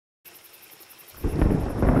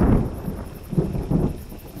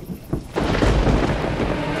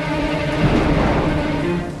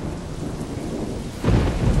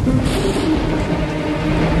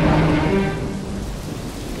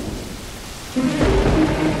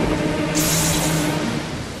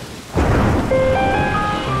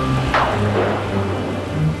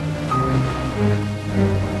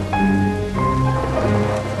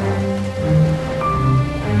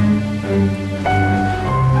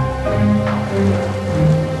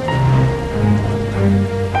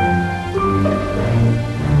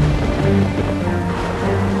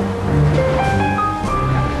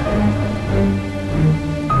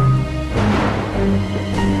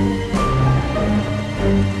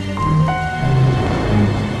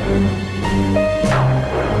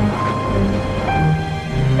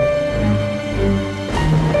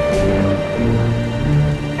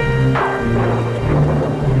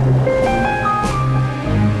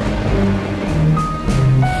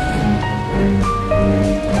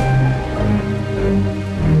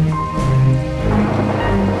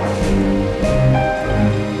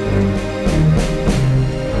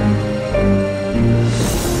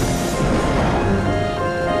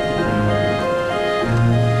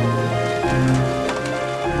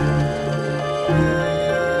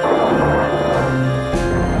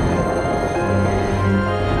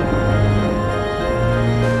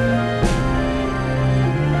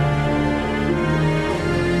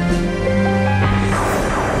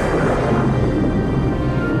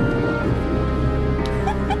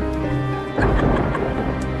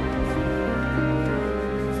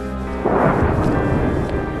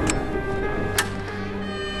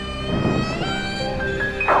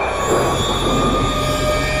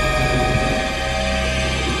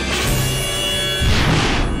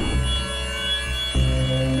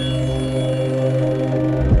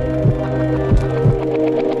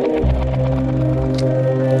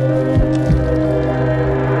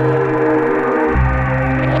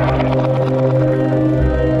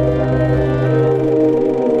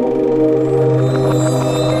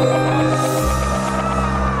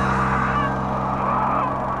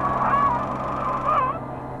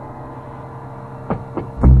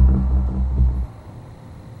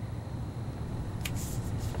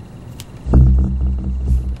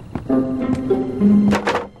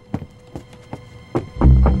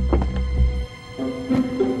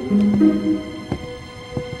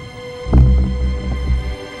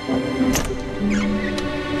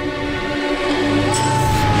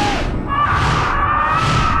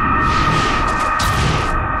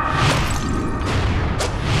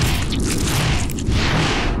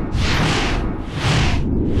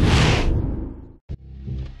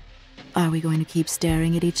Are we going to keep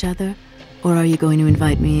staring at each other, or are you going to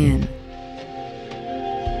invite me in?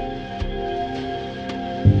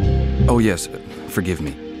 Oh yes, forgive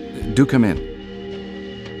me. Do come in.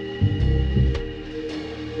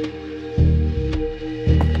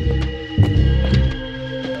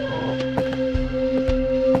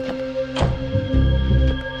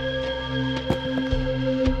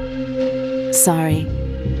 Sorry,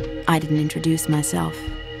 I didn't introduce myself.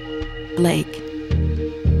 Blake.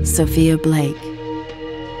 Sophia Blake.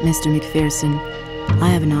 Mr. McPherson, I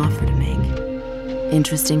have an offer to make.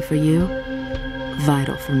 Interesting for you,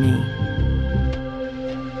 vital for me.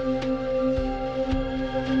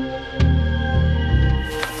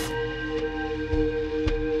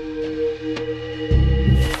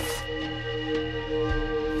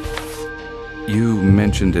 You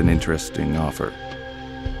mentioned an interesting offer.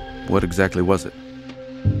 What exactly was it?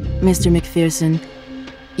 Mr. McPherson,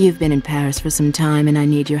 you've been in Paris for some time and I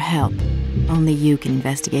need your help. Only you can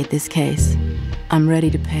investigate this case. I'm ready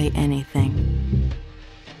to pay anything.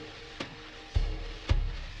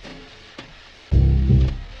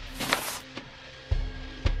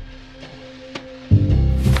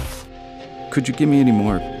 Could you give me any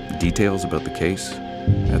more details about the case?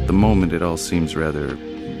 At the moment, it all seems rather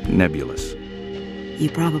nebulous. You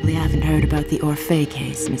probably haven't heard about the Orphée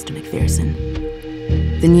case, Mr. McPherson.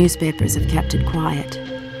 The newspapers have kept it quiet.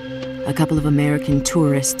 A couple of American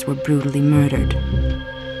tourists were brutally murdered.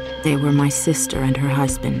 They were my sister and her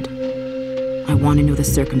husband. I want to know the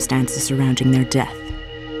circumstances surrounding their death.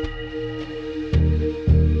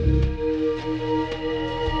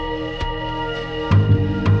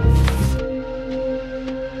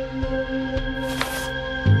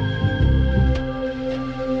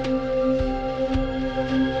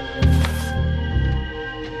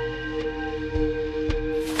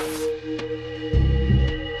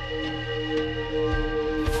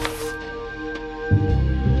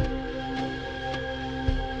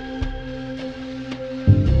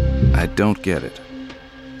 I don't get it.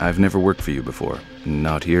 I've never worked for you before,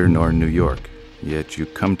 not here nor in New York, yet you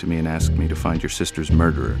come to me and ask me to find your sister's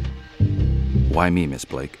murderer. Why me, Miss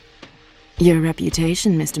Blake? Your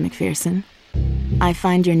reputation, Mr. McPherson. I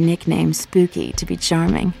find your nickname spooky to be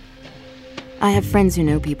charming. I have friends who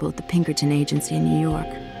know people at the Pinkerton Agency in New York.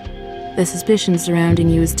 The suspicion surrounding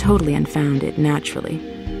you is totally unfounded, naturally.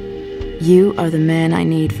 You are the man I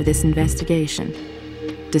need for this investigation.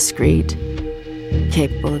 Discreet,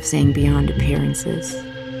 capable of seeing beyond appearances.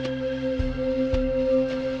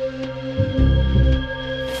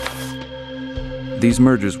 These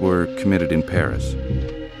murders were committed in Paris.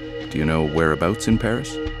 Do you know whereabouts in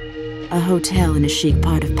Paris? A hotel in a chic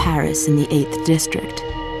part of Paris in the 8th district.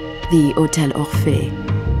 The Hôtel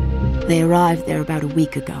Orphée. They arrived there about a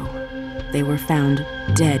week ago. They were found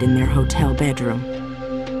dead in their hotel bedroom.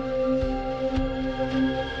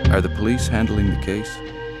 Are the police handling the case?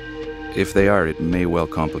 If they are, it may well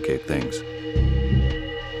complicate things.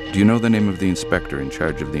 Do you know the name of the inspector in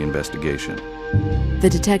charge of the investigation? The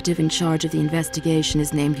detective in charge of the investigation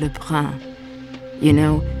is named Lebrun. You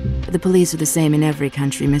know, the police are the same in every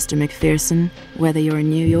country, Mr. McPherson. Whether you're in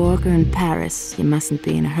New York or in Paris, you mustn't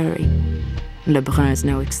be in a hurry. Lebrun is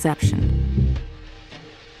no exception.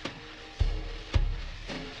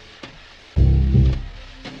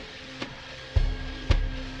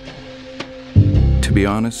 To be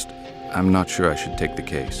honest, I'm not sure I should take the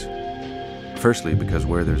case. Firstly, because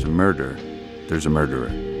where there's a murder, there's a murderer.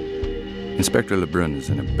 Inspector Lebrun is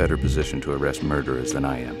in a better position to arrest murderers than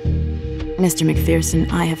I am. Mr.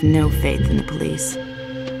 McPherson, I have no faith in the police.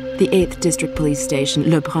 The 8th District Police Station,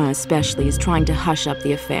 Lebrun especially, is trying to hush up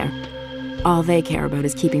the affair. All they care about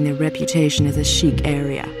is keeping their reputation as a chic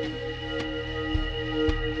area.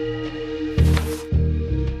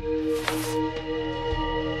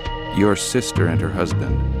 Your sister and her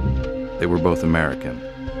husband, they were both American.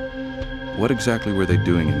 What exactly were they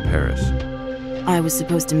doing in Paris? I was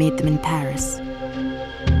supposed to meet them in Paris.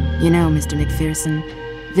 You know, Mr. McPherson,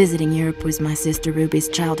 visiting Europe was my sister Ruby's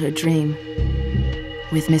childhood dream.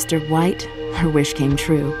 With Mr. White, her wish came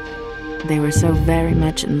true. They were so very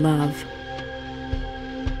much in love.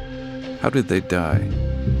 How did they die?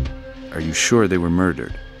 Are you sure they were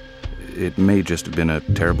murdered? It may just have been a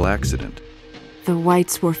terrible accident. The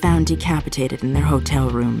Whites were found decapitated in their hotel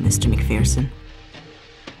room, Mr. McPherson.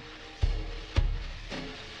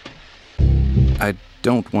 I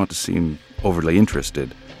don't want to seem overly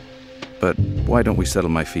interested, but why don't we settle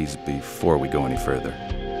my fees before we go any further?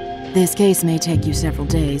 This case may take you several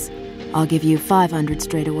days. I'll give you 500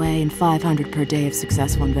 straight away and 500 per day of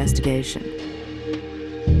successful investigation.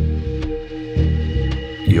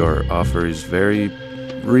 Your offer is very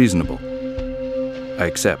reasonable. I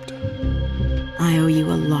accept. I owe you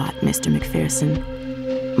a lot, Mr. McPherson.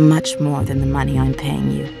 Much more than the money I'm paying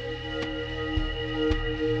you.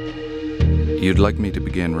 You'd like me to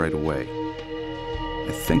begin right away.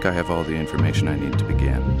 I think I have all the information I need to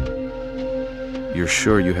begin. You're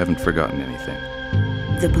sure you haven't forgotten anything?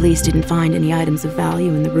 The police didn't find any items of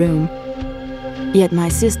value in the room. Yet my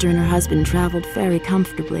sister and her husband traveled very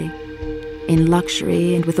comfortably, in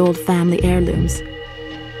luxury and with old family heirlooms.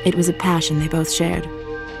 It was a passion they both shared.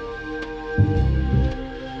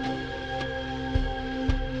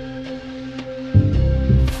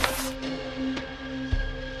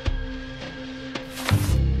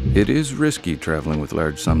 It is risky traveling with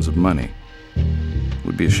large sums of money. It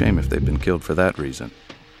would be a shame if they'd been killed for that reason.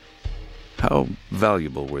 How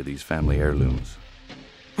valuable were these family heirlooms?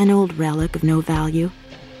 An old relic of no value.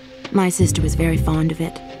 My sister was very fond of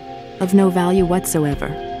it. Of no value whatsoever.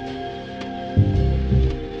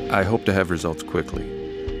 I hope to have results quickly.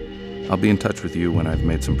 I'll be in touch with you when I've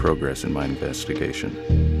made some progress in my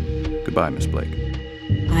investigation. Goodbye, Miss Blake.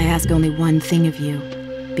 I ask only one thing of you.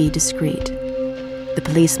 Be discreet. The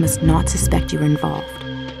police must not suspect you're involved.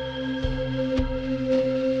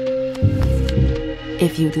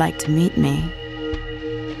 If you'd like to meet me...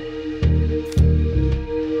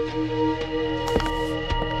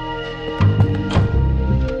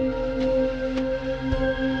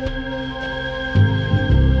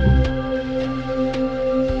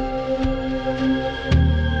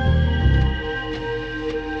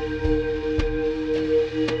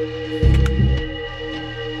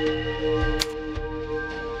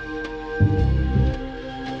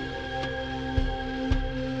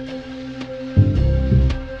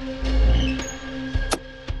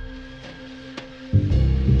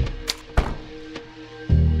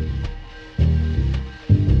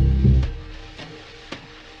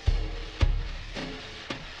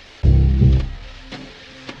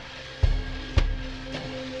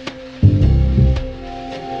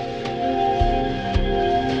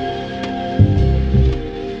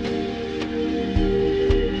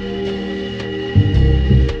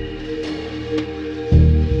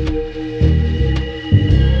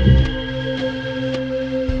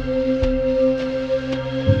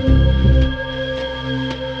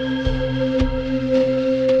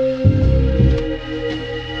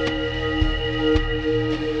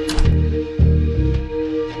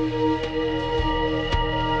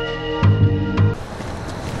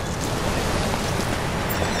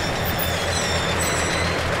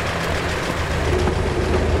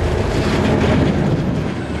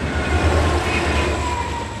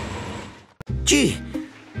 Gee,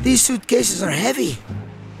 these suitcases are heavy.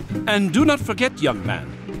 And do not forget, young man,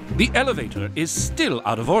 the elevator is still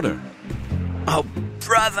out of order. Oh,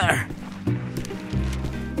 brother.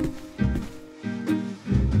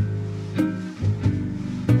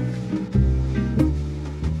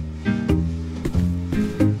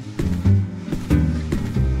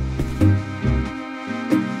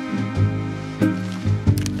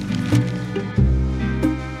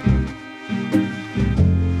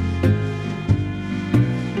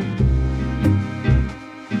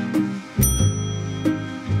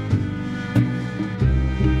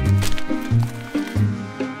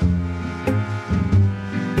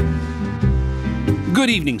 Good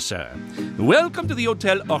evening, sir. Welcome to the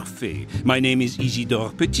Hotel Orphée. My name is Isidore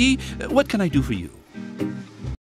Petit. What can I do for you?